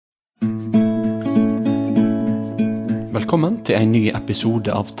Velkommen til en ny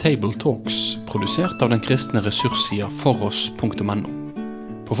episode av Table Talks, produsert av den kristne ressurssida foross.no.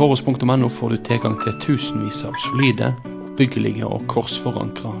 På foross.no får du tilgang til tusenvis av solide, oppbyggelige og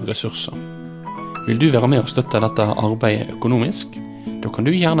korsforankra ressurser. Vil du være med og støtte dette arbeidet økonomisk? Da kan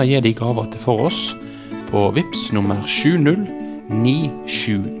du gjerne gi deg gaver til Foross på Vips nummer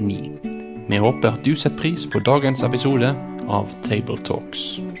 70979. Vi håper at du setter pris på dagens episode av Table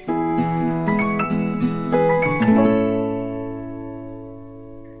Talks.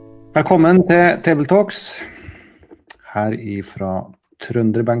 Velkommen til Table Talks, her fra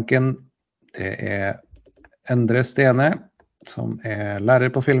Trønderbenken. Det Endre Denne, som lærer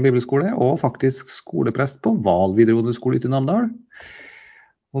på Fjell Bibelskole, og faktisk skoleprest på Val videregående skole i Namdal.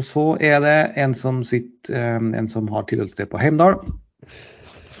 Og så det en som har tilholdssted på Heimdal.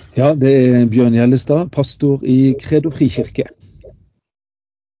 Ja, det Bjørn Jellestad, pastor i Credo Frikirke.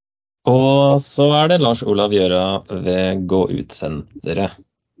 Og så det Lars Olav Gjøra ved Gå ut-senteret.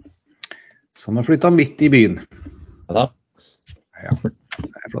 Som har flyttet midt i byen. Ja da. Ja, det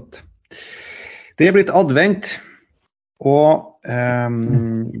flott. Det blitt advent, og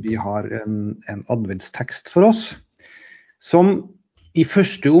vi har en adventstekst for oss, som i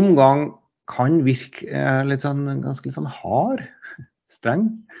første omgang kan virke ganske litt sånn hard,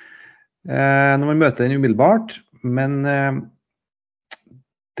 streng, når man møter den umiddelbart, men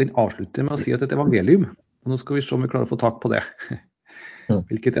den avslutter med å si at det evangelium, og nå skal vi se om vi klarer å få tak på det.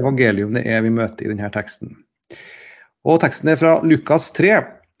 Hvilket evangelium det vi møter i denne teksten. Og teksten fra Lukas 3,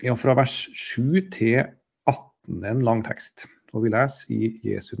 fra vers 7 til 18, en lang tekst, og vi leser i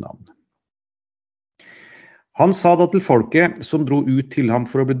Jesu navn. Han sa da til folket som dro ut til ham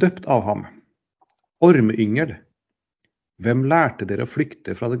for å bli døpt av ham: Ormeyngel, hvem lærte dere å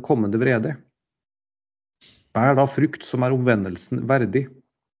flykte fra den kommende vrede? Bær da frukt som omvendelsen verdig.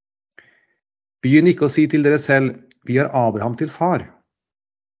 Begynn ikke å si til dere selv: vi har Abraham til far.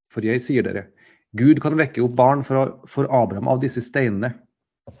 For jeg sier dere, Gud kan vekke opp barn for Abraham av disse steinene.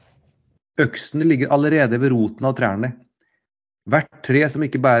 Øksene ligger allerede ved roten av trærne. Hvert tre som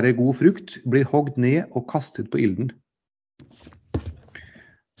ikke bærer god frukt, blir hogd ned og kastet på ilden.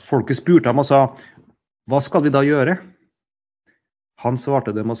 Folket spurte ham og sa: hva skal vi da gjøre? Han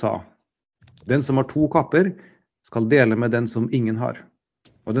svarte dem og sa: den som har 2 kapper, skal dele med den som ingen har.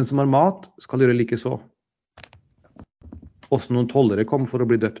 Og den som har mat, skal gjøre like så. Også noen tollere kom for å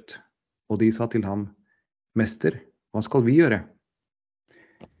bli døpt, og de sa til ham: Mester, hva skal vi gjøre?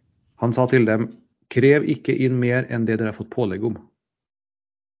 Han sa til dem: krev ikke inn mer enn det dere har fått pålegg om.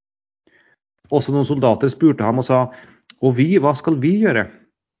 Også noen soldater spurte ham og sa: og vi, hva skal vi gjøre?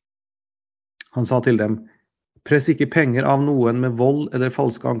 Han sa til dem: press ikke penger av noen med vold eller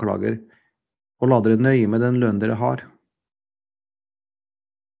falske anklager, og la dere nøye med den lønn dere har.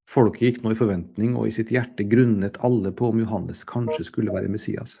 Folket gikk nå i forventning, og i sitt hjerte grunnet alle på om Johannes kanskje skulle være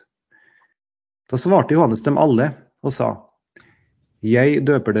Messias. Da svarte Johannes dem alle og sa: jeg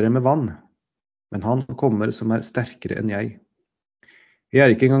døper dere med vann, men han kommer som sterkere enn jeg.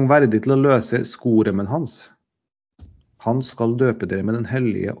 Jeg ikke engang verdig til å løse skoremmen hans. Han skal døpe dere med den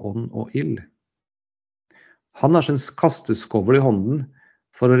hellige ånd og ild. Han har sin kasteskovl i hånden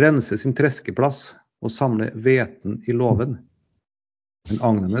for å rense sin treskeplass og samle hveten i låven. Men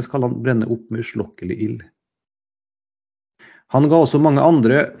agnene skal han brenne opp med uslokkelig ild. Han ga også mange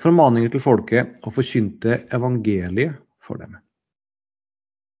andre formaninger til folket og forkynte evangeliet for dem.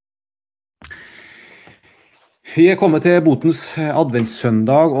 Vi kommet til botens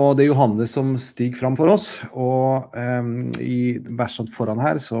adventssøndag, og det Johannes som stiger fram for oss. Og i versene foran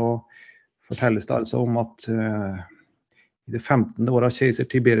her så fortelles det altså om at i det 15. året av keiser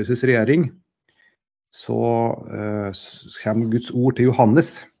Tiberius' regjering så kommer Guds ord til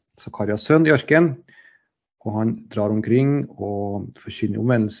Johannes, Sakarias sønn, i ørkenen, og han drar omkring og forkynner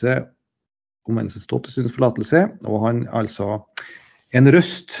omvendelsesdåp til syndens forlatelse, og han altså en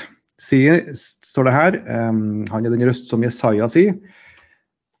røst, står det her, han den røst som Jesaja sier,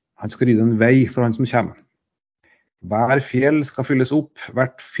 han skal rydde en vei for han som kommer. Hver fjell skal fylles opp,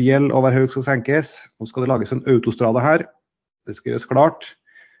 hvert fjell og hver haug skal senkes, og skal det lages en autostrade her, det skal gjøres klart.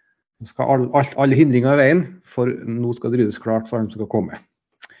 Nå skal alle hindringer i veien, for nå skal det ryddes klart for han som skal komme.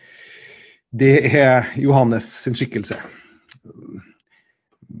 Det Johannes sin skikkelse.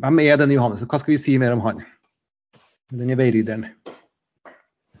 Hvem denne Johannes? Hva skal vi si mer om han? Denne veirydderen.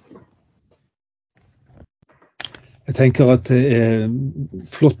 Jeg tenker at det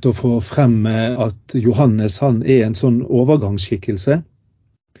flott å få frem at Johannes han en sånn overgangsskikkelse.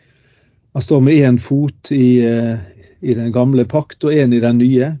 Han står med en fot i den gamle pakt og en i den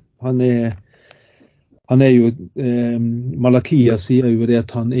nye. Han jo, Malakia sier jo det at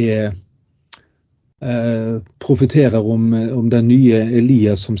han profeterer om den nye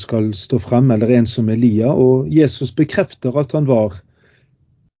Elia som skal stå frem, eller en som Elia, og Jesus bekrefter at han var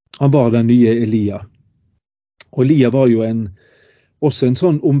den nye Elia. Og Elia var jo også en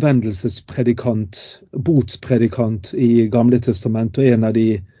sånn omvendelsespredikant, botspredikant i Gamle Testament, og en av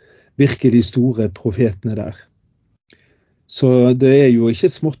de virkelig store profetene der. Så det jo ikke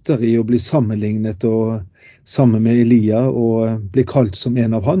småtteri å bli sammenlignet og sammen med Elia og bli kalt som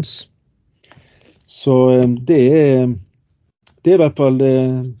en av hans. Så det i hvert fall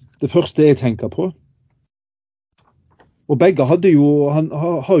det første jeg tenker på. Og begge han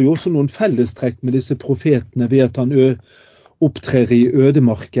har jo også noen fellestrekk med disse profetene ved at han opptrer i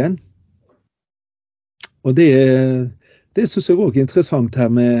ødemarken. Og det synes jeg også er interessant her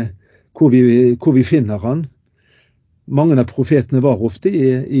med hvor vi finner han. Mange av profetene var ofte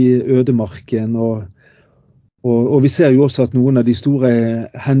i ødemarken, og vi ser jo også at noen av de store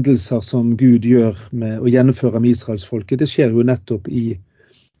hendelser som Gud gjør med å gjennomføre med Israelsfolket, det skjer jo nettopp i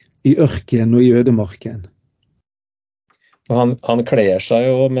ørken og i ødemarken. Og han kler seg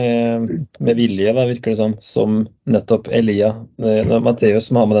jo med vilje, da, virker det som nettopp Elia. Matteus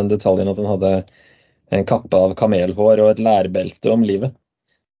som har med den detaljen at han hadde en kappe av kamelhår og et lærbelte om livet.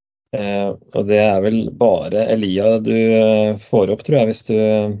 Og det vel bare Elia du får opp, tror jeg, hvis du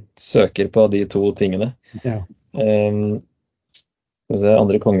søker på de to tingene. Ja.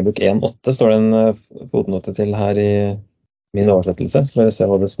 Andre kongebok 1,8 står det en fotnote til her i min oversettelse. Så får vi se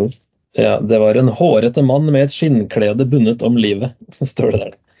hva det står. Ja, det var en hårete mann med et skinnklede bundet om livet. Så står det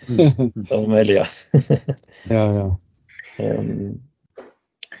der. Om Elia. Ja.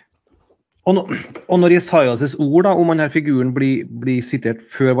 Og når Jesajas ord da, om denne figuren blir sitert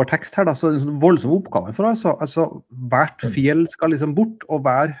før vår tekst her, da, så er det en voldsom oppgave for oss. Altså, hvert fjell skal liksom bort, og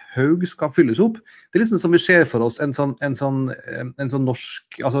hver haug skal fylles opp. Det liksom som vi ser for oss en sånn norsk,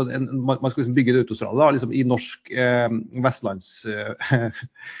 altså man skal liksom bygge et autostrade liksom, i norsk vestlands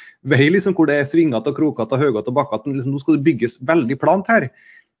vei, liksom, hvor det svinget og kroket og høyget og bakket. Liksom, nå skal det bygges veldig plant her.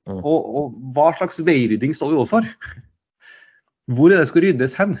 Og hva slags veirydding står vi overfor? Hvor det skal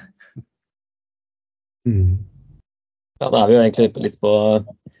ryddes hen? Ja, da vi jo egentlig litt på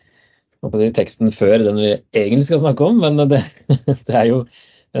teksten før den vi egentlig skal snakke om, men det jo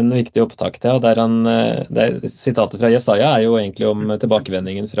en viktig opptak til, og sitatet fra Jesaja jo egentlig om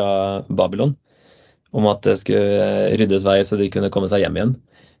tilbakevendingen fra Babylon, om at det skulle ryddes vei så de kunne komme seg hjem igjen.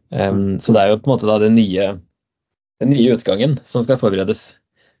 Så det jo på en måte da den nye utgangen som skal forberedes,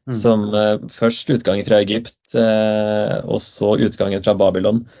 som først utgangen fra Egypt, og så utgangen fra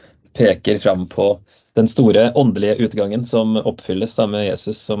Babylon, peker fram på den store åndelige utgangen som oppfylles da med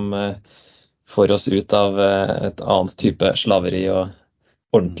Jesus, som får oss ut av et annet type slaveri og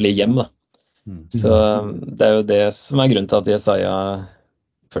ordentlig hjem. Da. Så det jo det som grunnen til at Jesaja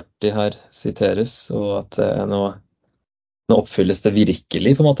 40 her siteres, og at nå oppfylles det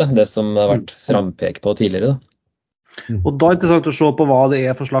virkelig, på en måte, det som det har vært frampek på tidligere. Da. Og da det interessant å se på hva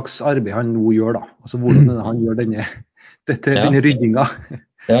det for slags arbeid han nå gjør, da. Altså hvordan han gjør denne ryddinga.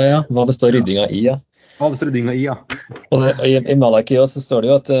 Ja, hva består ryddinga i, ja. Og i Malaki også, så står det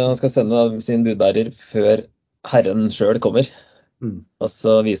jo at han skal sende sin budbærer før Herren selv kommer. Og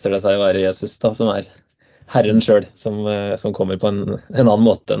så viser det seg å være Jesus da, som Herren selv, som kommer på en annen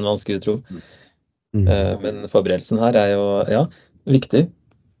måte enn man skulle tro. Men forberedelsen her jo viktig.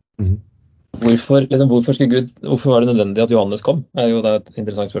 Hvorfor var det nødvendig at Johannes kom? Det jo et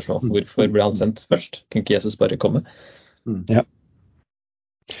interessant spørsmål. Hvorfor ble han sendt først? Kunne ikke Jesus bare komme? Ja.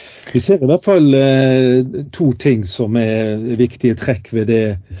 Vi ser i hvert fall to ting som viktige trekk ved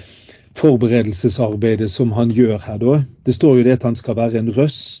det forberedelsesarbeidet som han gjør her. Da. Det står jo det at han skal være en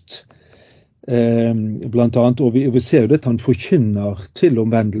røst, blant annet, og vi ser jo det at han forkynner til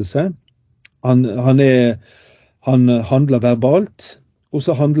omvendelse. Han handler verbalt, og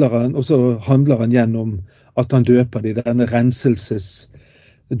så handler han gjennom at han døper de denne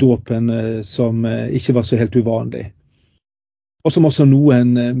renselsesdåpen som ikke var så helt uvanlig. Og som også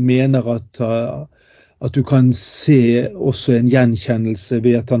noen mener at du kan se også en gjenkjennelse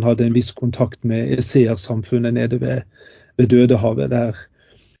ved at han hadde en viss kontakt med Eseer-samfunnet nede ved Dødehavet der.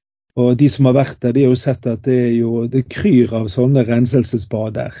 Og de som har vært der, de har jo sett at det kryr av sånne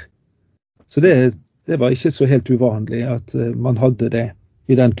renselsesbad der. Så det var ikke så helt uvanlig at man hadde det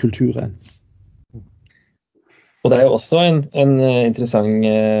i den kulturen. Og det jo også en interessant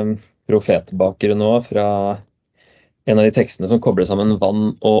profetbakgrunn nå fra en av de tekstene som kobler sammen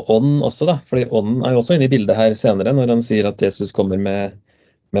vann og ånd også, da. Fordi ånden jo også inne i bildet her senere, når han sier at Jesus kommer med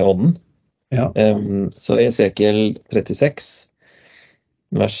ånden. Ja. Så i Esekiel 36,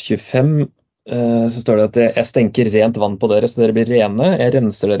 vers 25, så står det at jeg stenker rent vann på dere, så dere blir rene. Jeg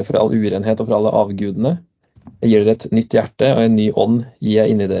renser dere for all urenhet og for alle avgudene. Jeg gir dere et nytt hjerte, og en ny ånd gir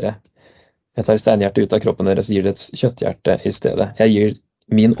jeg inn i dere. Jeg tar steinhjertet ut av kroppen deres og gir dere et kjøtthjerte i stedet. Jeg gir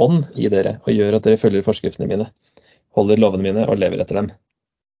min ånd i dere, og gjør at dere følger forskriftene mine, holder lovene mine og lever etter dem.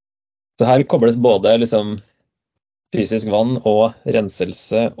 Så her kobles både liksom fysisk vann og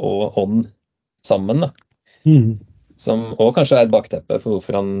renselse og ånd sammen, da. Og kanskje et bakteppe for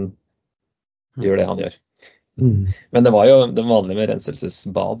hvorfor han gjør det han gjør. Men det var jo det vanlige med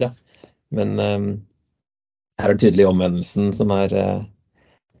renselsesbad, ja. Men her det tydelig omvendelsen som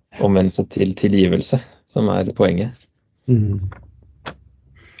omvendelse til tilgivelse, som poenget.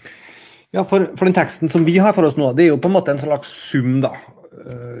 Ja, for den teksten som vi har for oss nå, det jo på en måte en slags sum da,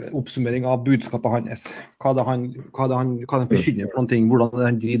 oppsummering av budskapet hans. Hva han forkynner for noen ting, hvordan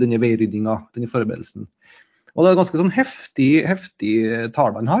han driver denne veiryddinga, denne forberedelsen. Og det ganske sånn heftig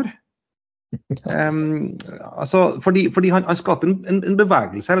tale han har. Fordi han skaper en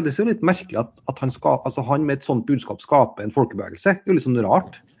bevegelse her, og det er jo litt merkelig at han med et sånt budskap skaper en folkebevegelse. Det er jo litt sånn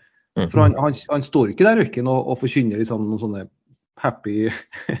rart. For han står ikke der i ørkenen og forkynner liksom noen sånne happy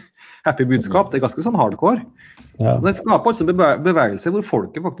budskap. Det er ganske sånn hardcore. Ja. Det skaper altså en bevegelse hvor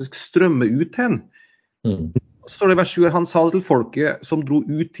folket faktisk strømmer ut til han. Så står det i vers 7, han sa det til folket som dro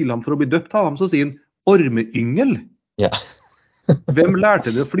ut til ham for å bli døpt av ham, så sier han, ormeyngel. Ja. Hvem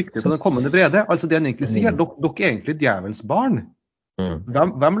lærte dere å flykte fra den kommende vrede? Altså det han egentlig sier, dere er egentlig djevelens barn.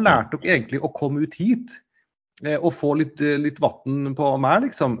 Hvem lærte dere egentlig å komme ut hit og få litt vatten på meg,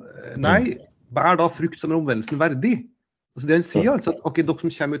 liksom? Nei, bær da frukt som omvendelsen verdig. Altså det han sier, altså at dere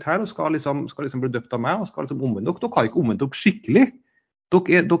som kommer ut her og skal liksom bli døpt av meg og skal liksom omvende dere har ikke omvendt dere skikkelig.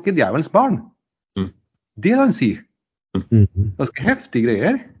 Dere er djevelens barn. Det han sier. Ganske heftige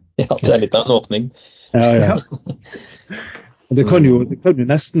greier. Ja, det litt av en åpning. Ja. Det kan jo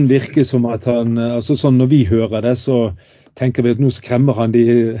nesten virke som at han, altså sånn når vi hører det, så tenker vi at nå skremmer han de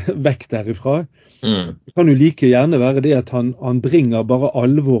vekk derifra. Det kan jo like gjerne være det at han bringer bare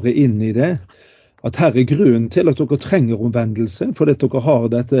alvoret inn i det. At her er grunnen til at dere trenger omvendelse, fordi dere har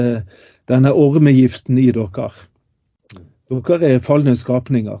denne ormegiften i dere. Dere er falne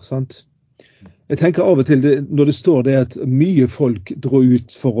skapninger, sant? Jeg tenker av og til, når det står det at mye folk drar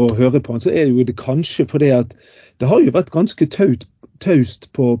ut for å høre på han, så er jo det kanskje fordi at det har jo vært ganske taust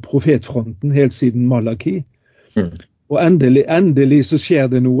på profetfronten helt siden Malaki. Og endelig så skjer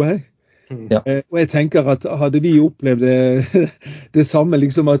det noe. Ja. Og jeg tenker at hadde vi opplevd det samme,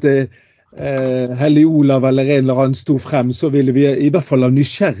 liksom at Hellig Olav eller en eller annen sto frem, så ville vi i hvert fall av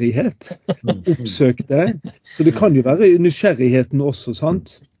nysgjerrighet oppsøkt det. Så det kan jo være nysgjerrigheten også,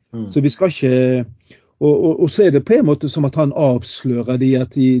 sant? Så vi skal ikke, og så er det på en måte som at han avslører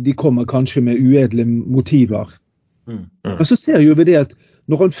at de kommer kanskje med uedle motiver. Men så ser jo vi det at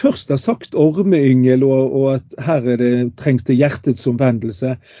når han først har sagt ormeyngel og at her trengs det hjertets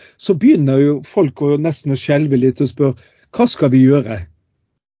omvendelse, så begynner jo folk nesten å skjelve litt og spørre, hva skal vi gjøre?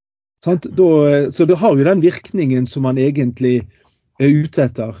 Så det har jo den virkningen som man egentlig er ute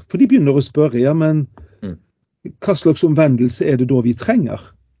etter. For de begynner å spørre, ja, men hva slags omvendelse er det da vi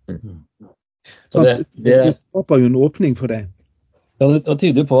trenger? Det skaper jo en åpning for det. Ja, det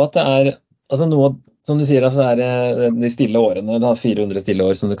tyder på at det altså noe, som du sier, altså de stille årene, det har 400 stille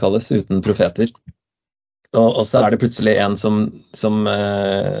år som det kalles, uten profeter. Og så det plutselig en som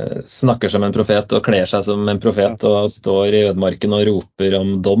snakker som en profet og kler seg som en profet og står i ødemarken og roper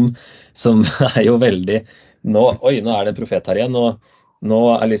om dom, som jo veldig, nå det en profet her igjen, og nå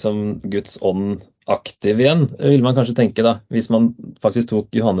liksom Guds ånd aktiv igjen, vil man kanskje tenke da, hvis man faktisk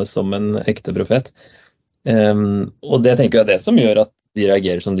tok Johannes som en ekte profet. Og det tenker jeg det som gjør at de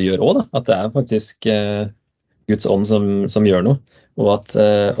reagerer som de gjør også, da. At det faktisk Guds ånd som gjør noe, og at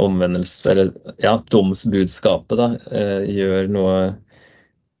omvendelse, eller domsbudskapet da, gjør noe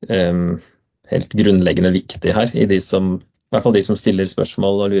helt grunnleggende viktig her, i hvert fall de som stiller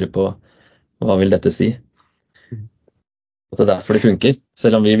spørsmål og lurer på hva vil dette si. At det derfor det funker,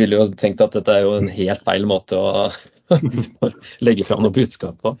 selv om vi ville jo tenkt at dette jo en helt feil måte å legge fram noe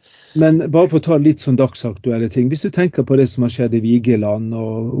budskap på. Men bare for å ta litt sånn dagsaktuelle ting, hvis du tenker på det som har skjedd i Vigeland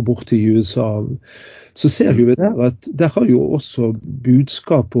og borte i USA, så ser vi der at der har jo også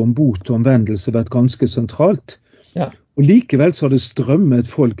budskapet om bot og omvendelse vært ganske sentralt. Ja. Og likevel så har det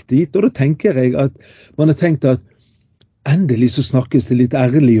strømmet folk dit, og da tenker jeg at man har tenkt at endelig så snakkes det litt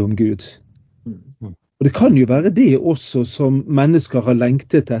ærlig om Gud. Og det kan jo være det også som mennesker har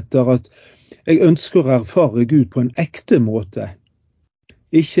lengtet etter, at jeg ønsker å erfare Gud på en ekte måte.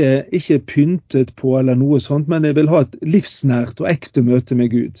 Ikke pyntet på eller noe sånt, men jeg vil ha et livsnært og ekte møte med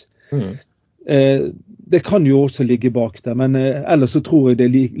Gud. det kan jo også ligge bak der, men ellers så tror jeg det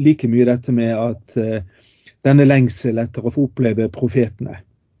er like mye dette med at denne lengsel etter å få oppleve profetene,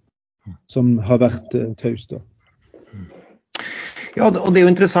 som har vært taust da. Ja, og det er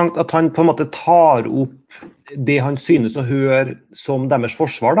jo interessant at han på en måte tar opp det han synes å høre som deres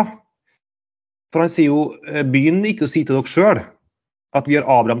forsvar da. For han sier jo, begynn ikke å si til dere selv at vi har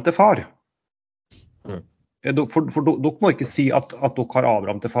Abraham til far. For dere må ikke si at dere har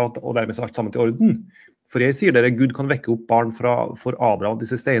Abraham til far, og dermed så alt sammen til orden. For jeg sier dere, Gud kan vekke opp barn for Abraham og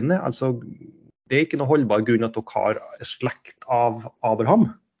disse steinene. Altså, det er ikke noe holdbar grunn at dere har slekt av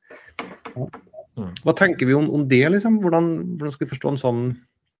Abraham. Hva tenker vi om det, liksom? Hvordan skal vi forstå en sånn?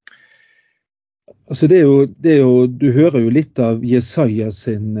 Altså det er jo, du hører jo litt av Jesaja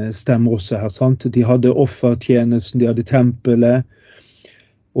sin stemme også her, sant? De hadde offertjenesten, de hadde tempelet,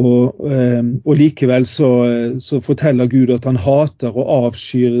 og likevel så forteller Gud at han hater og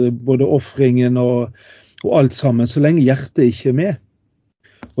avskyr både offringen og alt sammen, så lenge hjertet ikke er med.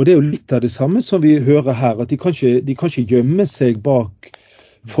 Og det er jo litt av det samme som vi hører her, at de kan ikke gjemme seg bak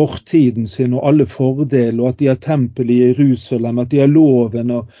fortiden sin og alle fordeler, og at de har tempel i Jerusalem, at de har loven,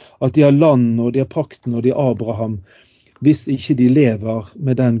 og at de har land, og de har pakten, og de har Abraham, hvis ikke de lever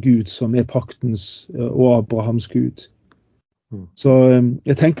med den Gud som er paktens og Abrahams Gud. Så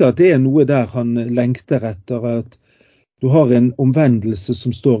jeg tenker at det er noe der han lengter etter, at du har en omvendelse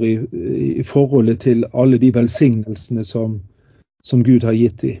som står i forholdet til alle de velsignelsene som Gud har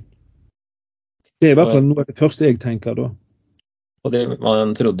gitt i. Det er i hvert fall noe av det første jeg tenker da. Og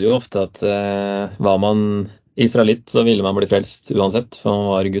man trodde jo ofte at var man israelitt, så ville man bli frelst uansett, for man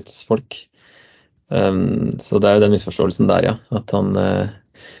var Guds folk. Så det er jo den misforståelsen der, ja. At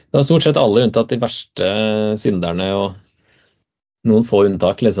det var stort sett alle unntatt de verste synderne, og noen få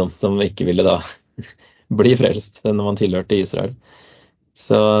unntak, liksom, som ikke ville da bli frelst når man tilhørte Israel.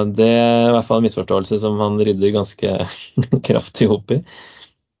 Så det er i hvert fall en misforståelse som han rydder ganske kraftig opp i.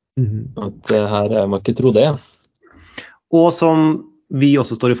 At her må ikke tro det. Og som vi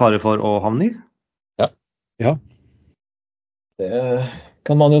også står i fare for å havne i. Ja. Det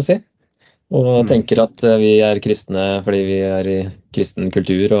kan man jo si. Og tenker at vi er kristne fordi vi er i kristen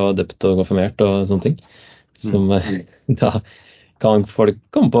kultur og døpt og konfirmert og sånne ting. Som da kan folk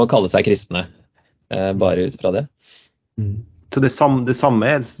komme på å kalle seg kristne, bare ut fra det. Så de samme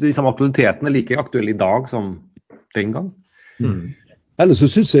aktualitetene er like aktuelle i dag som den gang. Ellers så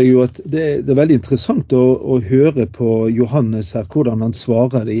synes jeg jo at det er veldig interessant å høre på Johannes her, hvordan han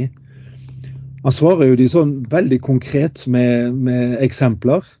svarer de. Han svarer jo de sånn veldig konkret med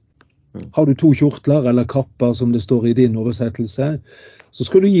eksempler. Har du 2 kjortler eller kapper, som det står i din oversettelse, så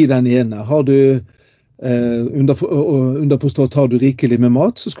skal du gi den ene. Har du underforstått, har du rikelig med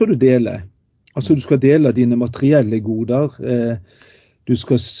mat, så skal du dele. Altså du skal dele dine materielle goder. Du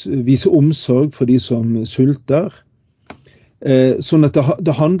skal vise omsorg for de som sulter. Sånn at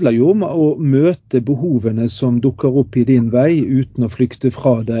det handler jo om å møte behovene som dukker opp i din vei uten å flykte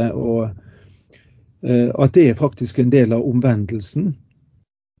fra det, og at det er faktisk en del av omvendelsen.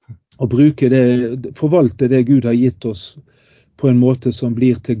 Å forvalte det Gud har gitt oss på en måte som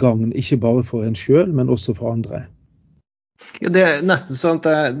blir til gagn, ikke bare for en selv, men også for andre. Ja, det er nesten sånn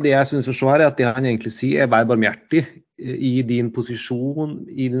at det jeg synes å se her er at det han egentlig sier er vær barmhjertig i din posisjon,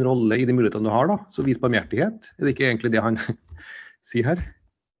 i din rolle, i de mulighetene du har da, så vis barmhjertighet. Er det ikke egentlig det han sier her?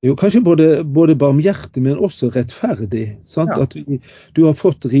 Jo, kanskje både barmhjertig, men også rettferdig. Sant? Ja. At du har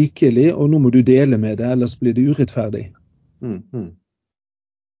fått rikelig, og nå må du dele med det, ellers blir det urettferdig.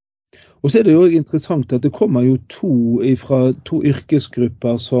 Og så er det jo interessant at det kommer jo fra 2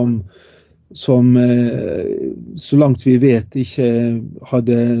 yrkesgrupper som så langt vi vet ikke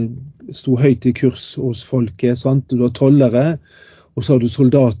sto høyt i kurs hos folket. Sant? Du har tollere, og så har du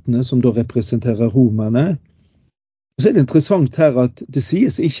soldatene som da representerer romerne. Og så er det interessant her at det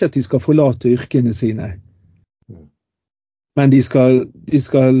sies ikke at de skal forlate yrkene sine. Men de skal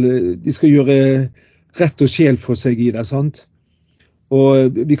gjøre rett og sjel for seg i det, sant?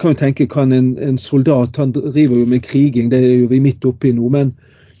 Og vi kan jo tenke, kan en soldat, han driver jo med kriging, det er jo vi midt oppe i nå, men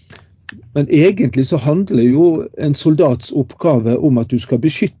egentlig så handler jo en soldats oppgave om at du skal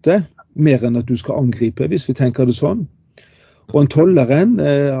beskytte, mer enn at du skal angripe, hvis vi tenker det sånn. Og en tolleren,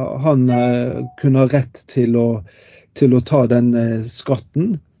 han kunne ha rett til å ta den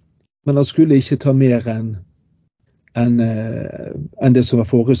skatten, men han skulle ikke ta mer enn det som var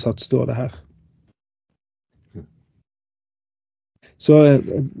forutsatt, står det her. Så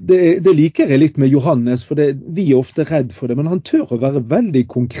det liker jeg litt med Johannes, for vi er ofte redd for det, men han tør å være veldig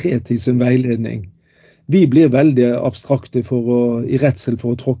konkret i sin veiledning. Vi blir veldig abstrakte i redsel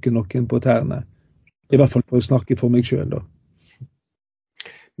for å tråkke noen på tærne. I hvert fall for å snakke for meg selv da.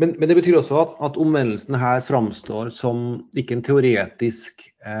 Men det betyr også at omvendelsen her framstår som ikke en teoretisk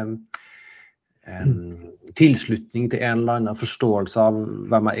tilslutning til en eller annen forståelse av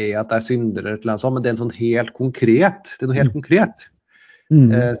hvem jeg at jeg synder eller noe sånt, men det er en sånn helt konkret, det er noe helt konkret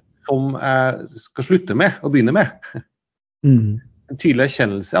som jeg skal slutte med og begynne med. En tydelig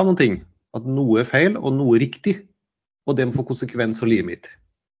erkjennelse av noen ting, at noe er feil og noe er riktig, og det må få konsekvens for livet mitt.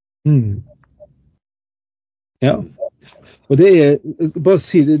 Ja, og det bare å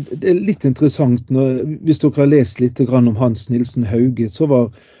si det er litt interessant, hvis dere har lest litt grann om Hans Nilsen Hauge, så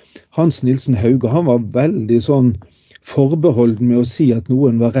var Hans Nilsen Hauge, han var veldig sånn forbeholden med å si at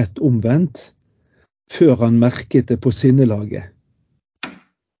noen var rett omvendt, før han merket det på sinnelaget.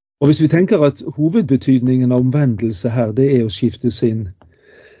 Og hvis vi tenker at hovedbetydningen av omvendelse her, det er å skifte sinn,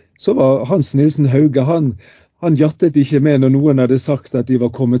 så var Hans Nilsen Hauge, han jattet ikke med når noen hadde sagt at de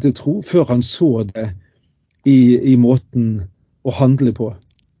var kommet til tro, før han så det i måten å handle på.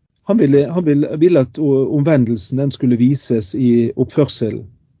 Han ville at omvendelsen den skulle vises i oppførselen.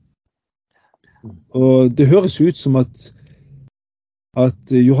 Og det høres ut som at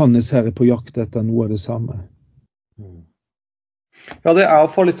Johannes her er på jakt etter noe av det samme. Ja, det er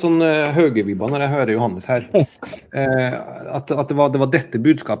å få litt sånn Hauge-vibber når jeg hører Johannes her. At det var dette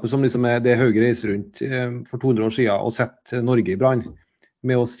budskapet som liksom er det Hauge reiser rundt for 200 år siden og setter Norge i brann,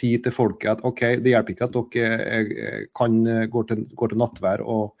 med å si til folket at ok, det hjelper ikke at dere går til nattvær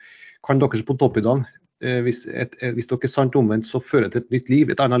og kan dere på toppidene. Hvis dere er sant omvendt, så fører det til et nytt liv,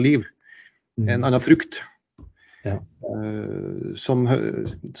 et annet liv, en annen frukt. Ja. Som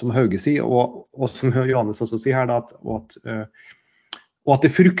Hauge sier, og som Johannes også sier her, og at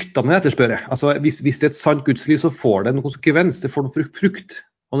det fruktene etterspørrer. Altså, hvis det er et sant gudsliv, så får det en konsekvens, det får noe frukt.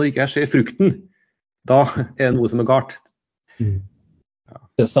 Og når det ikke skjer frukten, da er det noe som er galt.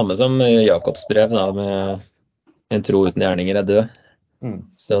 Det samme som Jakobs brev, da, med en tro uten gjerninger er død.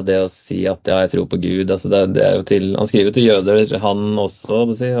 Så det å si at ja, jeg tror på Gud, altså det er jo han skriver til jøder, han også,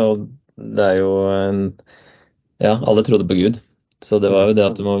 og det er jo ja, alle trodde på Gud. Så det var jo det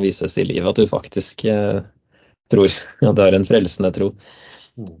at det må vises i livet, at du faktisk tror at det er en frelsende tro.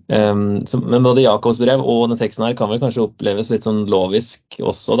 Men både Jakobs brev og denne teksten her kan vel kanskje oppleves litt sånn lovisk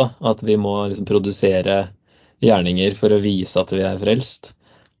også, da, at vi må liksom produsere gjerninger for å vise at vi er frelst.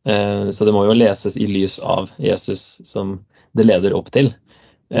 Så det må jo leses i lys av Jesus som det leder opp til,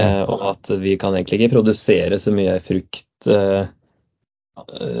 og at vi kan egentlig ikke produsere så mye frukt av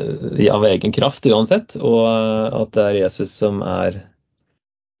egen kraft uansett, og at det er Jesus som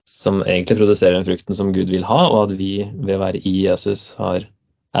egentlig produserer den frukten som Gud vil ha, og at vi ved å være i Jesus er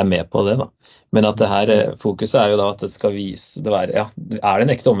med på det, da. Men at det her fokuset er jo da at det skal vise, er det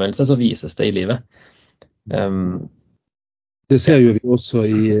en ekte omvendelse, så vises det i livet. Det ser jo vi også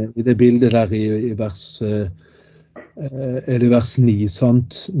i det bildet der i vers 9,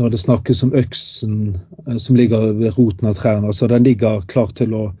 sant? Når det snakkes om øksen som ligger ved roten av trærne, altså den ligger klar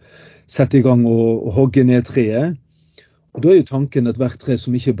til å sette i gang og hogge ned treet. Og da er jo tanken at hvert tre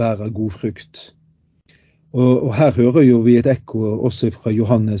som ikke bærer god frukt. Og her hører jo vi et ekko også fra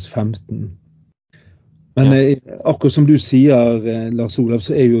Johannes 15. Men akkurat som du sier, Lars Olav,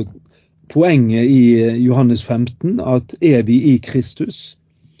 så er jo poenget i Johannes 15 at er vi i Kristus,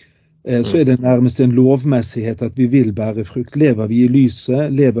 så er det nærmest en lovmessighet at vi vil bære frukt. Lever vi i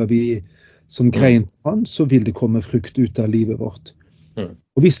lyset, lever vi som grein på han, så vil det komme frukt ut av livet vårt.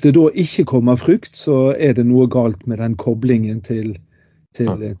 Og hvis det da ikke kommer frukt, så er det noe galt med den koblingen til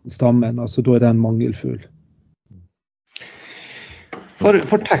stammen. Altså da er den mangelfull.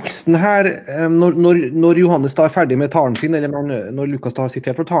 For teksten her, når Johannes da er ferdig med talen sin, eller når Lukas da har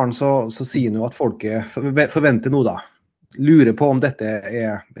sitert for talen, så sier han jo at folket forventer noe da. Lurer på om dette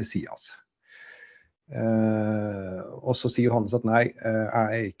er Messias. Og så sier Johannes at nei, jeg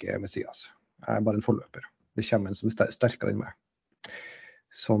er ikke Messias. Jeg er bare en forløper. Det kommer en som er sterkere enn meg,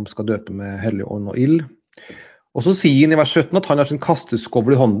 som skal døpe med hellig ånd og ild. Og så sier han i vers 17 at han har sin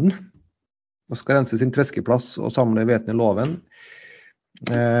kasteskovl i hånden, og skal rense sin treskeplass og samle hveten i låven.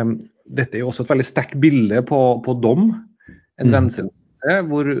 Dette er jo også et veldig sterkt bilde på dom, en renselse,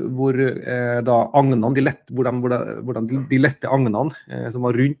 hvor da agnene, de lette agnene som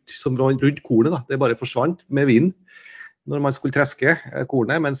var rundt kornet, da, det bare forsvant med vinden når man skulle treske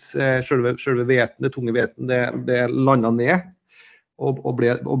kornet, mens selve hveten, det tunge hveten, det landet ned og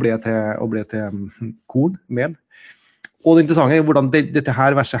ble til korn, mel. Og det interessante er hvordan dette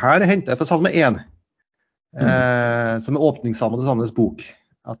her verset her er hentet fra Salme 1, som er åpningssalmen til Salmenes bok.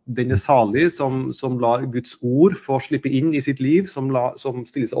 At den er salig som lar Guds ord få slippe inn i sitt liv, som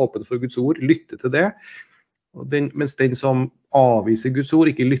stiller seg åpen for Guds ord, lytter til det. Mens den som avviser Guds ord,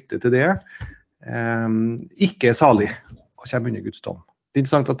 ikke lytter til det, ikke er salig og kommer under Guds dom. Det er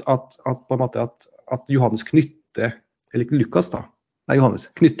interessant at på en måte at Johannes knytter, eller ikke Lukas da, nei Johannes,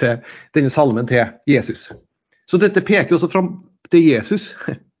 knytter denne salmen til Jesus. Så dette peker også fram til Jesus.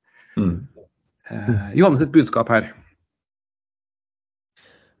 Johannes et budskap her.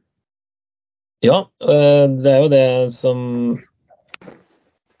 Ja, det er jo det som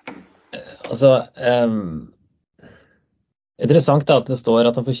altså interessant da at det står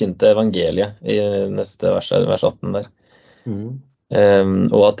at han forkynte evangeliet i neste vers 18 der.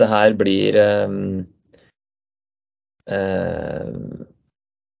 Og at det her blir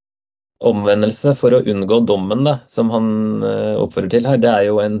omvendelse for å unngå dommen da, som han oppfører til her. Det er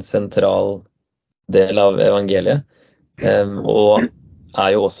jo en sentral del av evangeliet. Og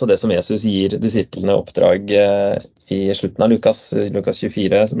er jo også det som Jesus gir disiplene oppdrag i slutten av Lukas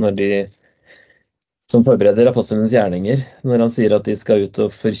 24, når de som forbereder apostlenes gjerninger, når han sier at de skal ut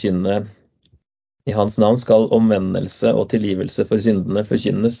og forkynne i hans navn, skal omvendelse og tilgivelse for syndene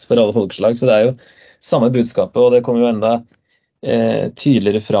forkynnes for alle folkeslag. Så det er jo samme budskapet, og det kommer jo enda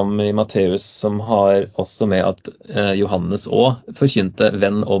tydeligere fram i Matteus, som har også med at Johannes også forkynte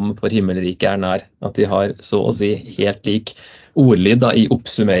venn om for himmelriket er nær. At de har så å si helt lik ordlyd da, i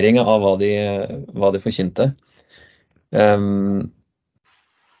oppsummeringen av hva de forkynte.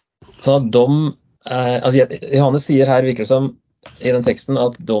 Så dom, altså Johannes sier her, virker det som i den teksten,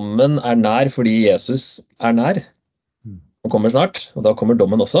 at dommen er nær fordi Jesus er nær og kommer snart, og da kommer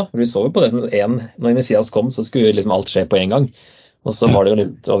dommen også. Vi så jo på det, når Messias kom, så skulle liksom alt skje på en gang, og så var det jo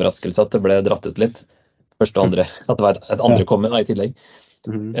litt overraskelse at det ble dratt ut litt, første og andre, at det var et andre komme da, i tillegg.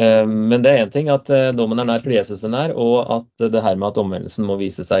 Men det er en ting at dommen er nær fordi Jesus er nær, og at det her med at omvendelsen må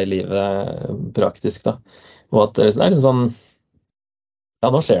vise seg i livet praktisk da. Og at det er litt sånn, ja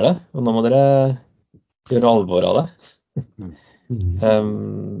nå skjer det, og nå må dere gjøre alvor av det.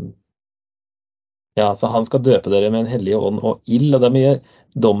 Ja, så han skal døpe dere med en hellig ånd og ild, og det er mye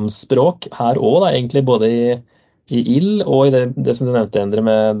domsspråk her også da, egentlig både i ild og i det som du nevnte Endre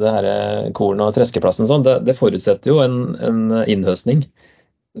med det her korn og treskeplassen og sånn, det forutsetter jo en innhøstning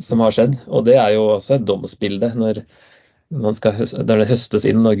som har skjedd, og det er jo også et domsbilde når det høstes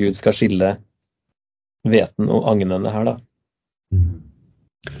inn når Gud skal skille hveten og agnene her da.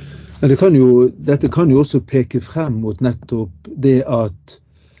 Men dette kan jo også peke frem mot nettopp det at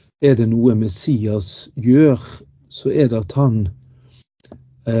er det noe Messias gjør, så er det at han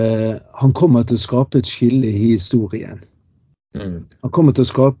kommer til å skape et skille i historien. Han kommer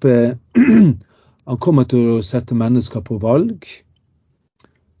til å sette mennesker på valg,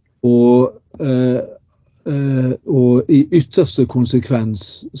 og i ytterste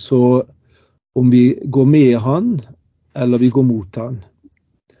konsekvens så om vi går med han eller vi går mot han.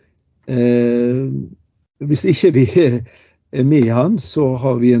 Hvis ikke vi er med han, så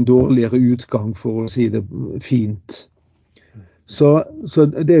har vi en dårligere utgang, for å si det fint. Så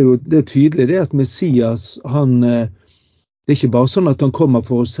det er tydelig det at Messias, det er ikke bare sånn at han kommer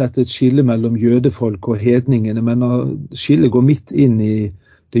for å sette et skille mellom jødefolk og hedningene, men skillet går midt inn i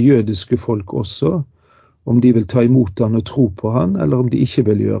det jødiske folk også, om de vil ta imot han og tro på han, eller om de ikke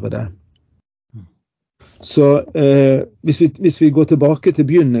vil gjøre det. Så hvis vi går tilbake til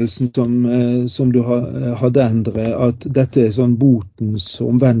begynnelsen som du hadde Endre, at dette er sånn botens,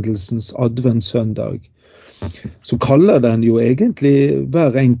 omvendelsens adventssøndag, så kaller den jo egentlig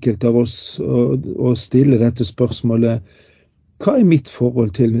hver enkelt av oss å stille dette spørsmålet: hva er mitt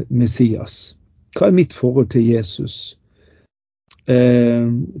forhold til Messias? Hva er mitt forhold til Jesus?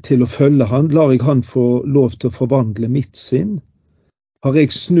 Til å følge han, lar jeg han få lov til å forvandle mitt sinn? Har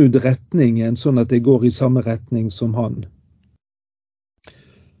jeg snudd retningen sånn at jeg går i samme retning som han?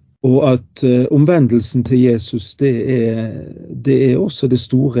 Og at omvendelsen til Jesus, det er også det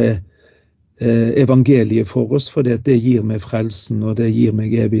store evangeliet for oss, for det gir meg frelsen, og det gir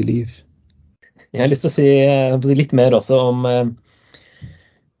meg evig liv. Jeg har lyst til å si litt mer også om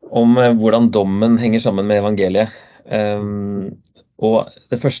hvordan dommen henger sammen med evangeliet. Og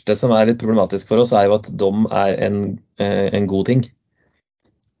det første som er litt problematisk for oss er jo at dom er en god ting.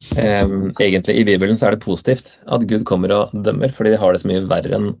 Egentlig i Bibelen så er det positivt at Gud kommer og dømmer, fordi de har det så mye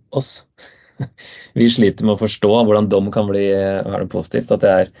verre enn oss. Vi sliter med å forstå hvordan dom kan bli positivt, at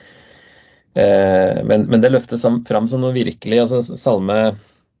det er men det løftes fram som noe virkelig, altså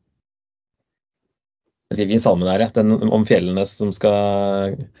hvilken salmen er det? Den om fjellene som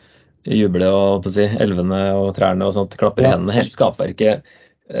skal juble, og elvene og trærne og sånt klapper i hendene, hele skapverket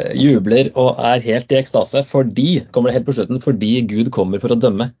jubler og er helt i ekstase, fordi, kommer det helt på slutten, fordi Gud kommer for å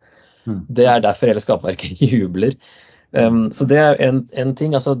dømme. Det er derfor hele skapverket jubler. Så det er en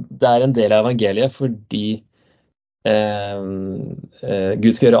ting, altså det er en del av evangeliet, fordi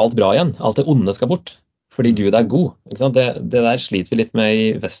Gud skal gjøre alt bra igjen, alt det onde skal bort. fordi Gud er god. Ikke sant? Det der sliter vi litt med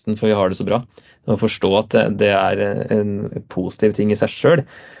i Vesten, for vi har det så bra. Å forstå at det er en positiv ting i seg selv.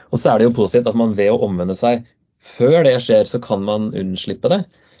 Og så er det jo positivt at man ved å omvende seg før det skjer, så kan man unnslippe det.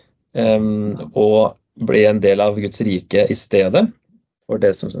 Og bli en del av Guds rike i stedet for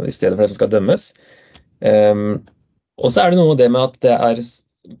det som skal dømmes. Og så er det noe med det med at det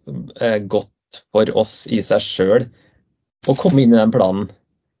er godt for oss i seg selv å komme inn i den planen,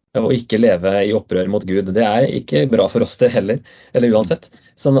 og ikke leve i opprør mot Gud. Det er ikke bra for oss det heller, eller uansett.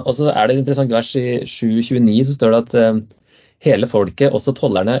 Og så er det et interessant vers i 7:29, så står det at hele folket, også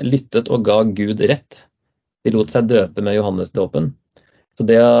tollerne, lyttet og ga Gud rett. De lot seg døpe med Johannes-dåpen. Så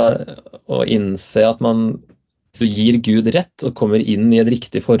det å innse at du gir Gud rett, og kommer inn i et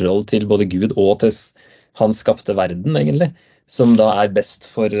riktig forhold til både Gud og til hans skapte verden, egentlig, som da er best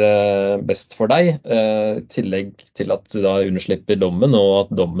for deg, tillegg til at du da unnslipper dommen, og at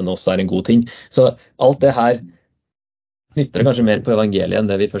dommen også er en god ting. Så alt det her nytter det kanskje mer på evangeliet enn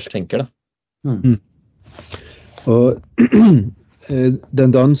det vi først tenker, da. Og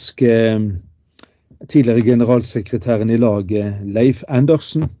den danske tidligere generalsekretæren i laget, Leif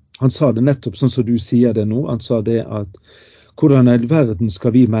Andersen, han sa det nettopp sånn som du sier det nå. Han sa det at hvordan i verden skal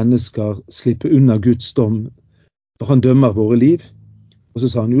vi mennesker slippe unna Guds dom når han dømmer våre liv? Og så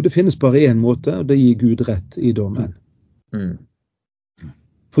sa han jo, det finnes bare en måte, og det gir Gud rett i dommen.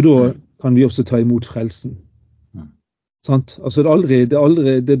 For da kan vi også ta imot frelsen. Sant? Altså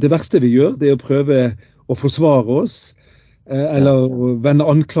det verste vi gjør, det er å prøve å forsvare oss, eller å vende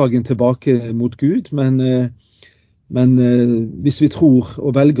anklagen tilbake mot Gud, men hvis vi tror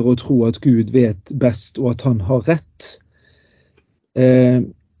og velger å tro at Gud vet best, og at han har rett,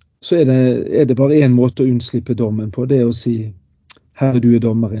 så er det bare en måte å unnslippe dommen på, det er å si, Herre, du er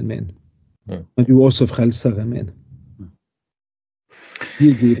dommeren min, men du er også frelseren min. Gi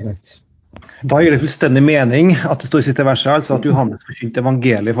Gud rett. Da gir det fullstendig mening at det står i siste verset, altså at Johannes forkynte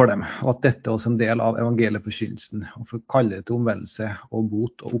evangeliet for dem, og at dette er også en del av evangelieforkynnelsen, og for å kalle det til omvendelse og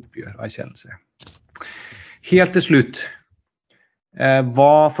bot og oppgjør og erkjennelse. Helt til slutt,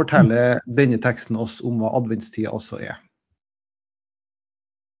 hva forteller denne teksten oss om hva adventstida også er?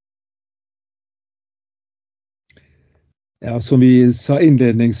 Ja, som vi sa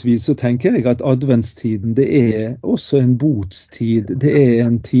innledningsvis, så tenker jeg at adventstiden, det er også en botstid. Det er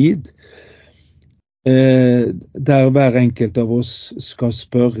en tid der hver enkelt av oss skal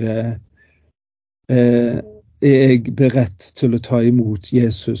spørre, er jeg beredt til å ta imot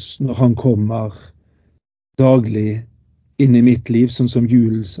Jesus når han kommer daglig inn i mitt liv, sånn som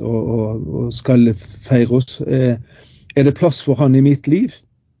jul og skal feire oss? Er det plass for han i mitt liv?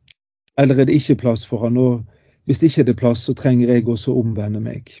 Eller er det ikke plass for han? Og hvis ikke det er plass, så trenger jeg også omvende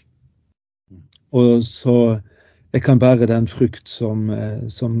meg. Og så jeg kan bære den frukt som er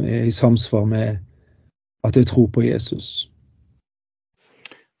i samsvar med at jeg tror på Jesus.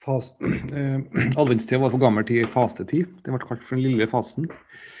 Adventstida var for gammel tid fastetid. Det ble kalt for den lille fasten.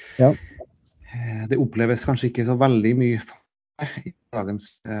 Ja. Det oppleves kanskje ikke så veldig mye i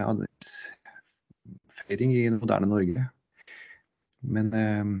dagens adventsfeiring i moderne Norge. Men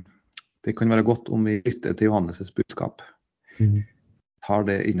det kan være godt om vi lytter til Johannes' budskap. Tar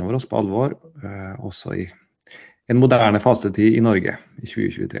det innover oss på alvor, også i en moderne fastetid i Norge i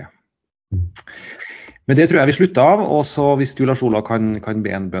 2023. Men det tror jeg vi slutter av, og så hvis du, Lars Olav, kan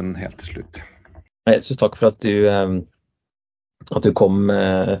be en bønn helt til slutt. Jesus, takk for at du kom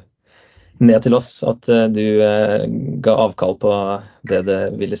ned til oss, at du ga avkall på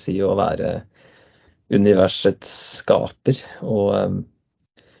det ville si å være universets skaper, og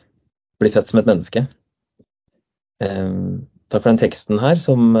bli født som et menneske. Takk for den teksten her,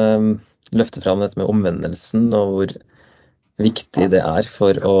 som løfter fram dette med omvendelsen, og hvor viktig det er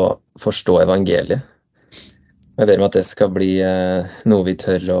for å forstå evangeliet. Jeg ber om at det skal bli noe vi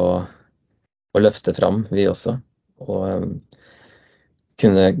tør å løfte fram, vi også, og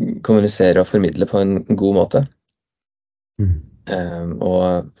kunne kommunisere og formidle på en god måte. Og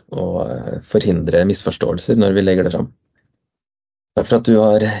forhindre misforståelser når vi legger det fram. Takk for at du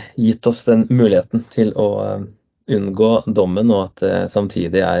har gitt oss den muligheten til å unngå dommen, og at det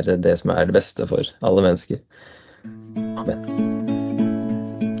samtidig er det som er det beste for alle mennesker. Amen.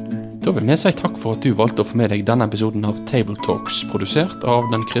 Da vil vi si takk for at du valgte å få med deg denne episoden av Table Talks, produsert av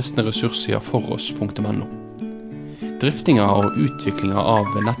den kristne ressurssida foross.no. Driftinga og utviklinga av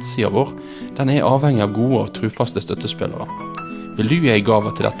nettsida vår, den er avhengig av gode og trufaste støttespillere. Vil du gi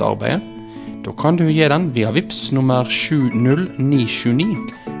gave til dette arbeidet? Da kan du gi den via Vips nummer 70979,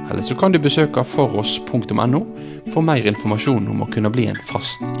 eller så kan du besøke foross.no for mer informasjon om å kunne bli en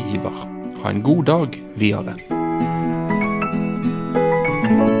fast giver. Ha en god dag videre.